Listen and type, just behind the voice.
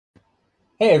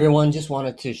Hey everyone, just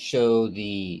wanted to show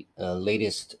the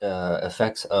latest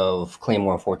effects of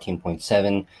Claymore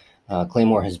 14.7.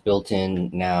 Claymore has built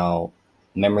in now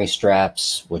memory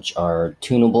straps, which are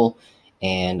tunable,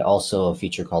 and also a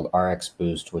feature called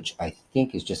RXboost, which I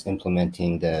think is just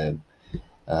implementing the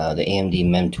AMD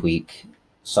MemTweak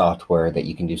software that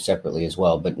you can do separately as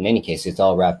well. But in any case, it's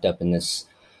all wrapped up in this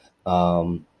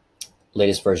um,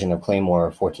 latest version of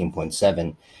Claymore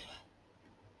 14.7.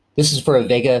 This is for a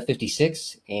Vega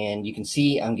 56, and you can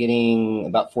see I'm getting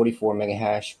about 44 mega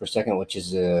hash per second, which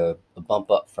is a bump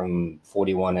up from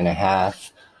 41 and a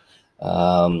half,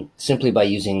 simply by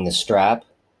using the strap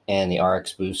and the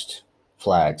RX Boost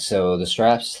flag. So the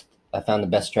straps, I found the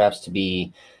best straps to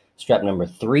be strap number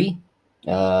 3.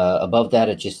 Above that,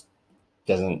 it just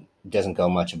doesn't go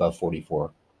much above 44.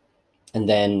 And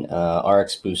then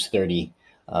RX Boost 30.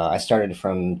 I started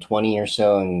from 20 or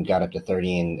so and got up to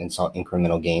 30 and saw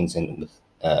incremental gains and with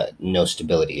no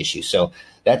stability issues. So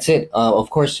that's it. Of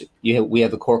course, we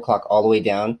have the core clock all the way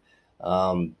down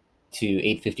to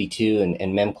 852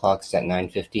 and mem clocks at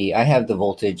 950. I have the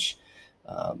voltage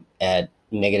at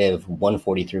negative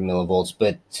 143 millivolts,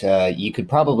 but you could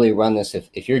probably run this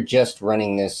if you're just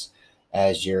running this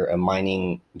as you're a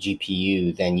mining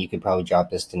GPU, then you could probably drop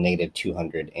this to negative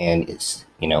 200 and it's,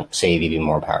 save even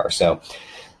more power. So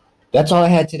that's all I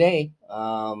had today.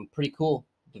 Pretty cool.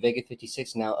 The Vega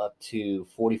 56 now up to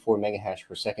 44 mega hash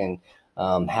per second.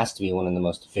 Has to be one of the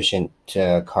most efficient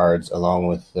cards along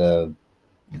with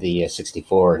the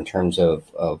 64 in terms of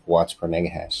watts per mega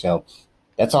hash. So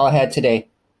that's all I had today.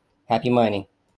 Happy mining.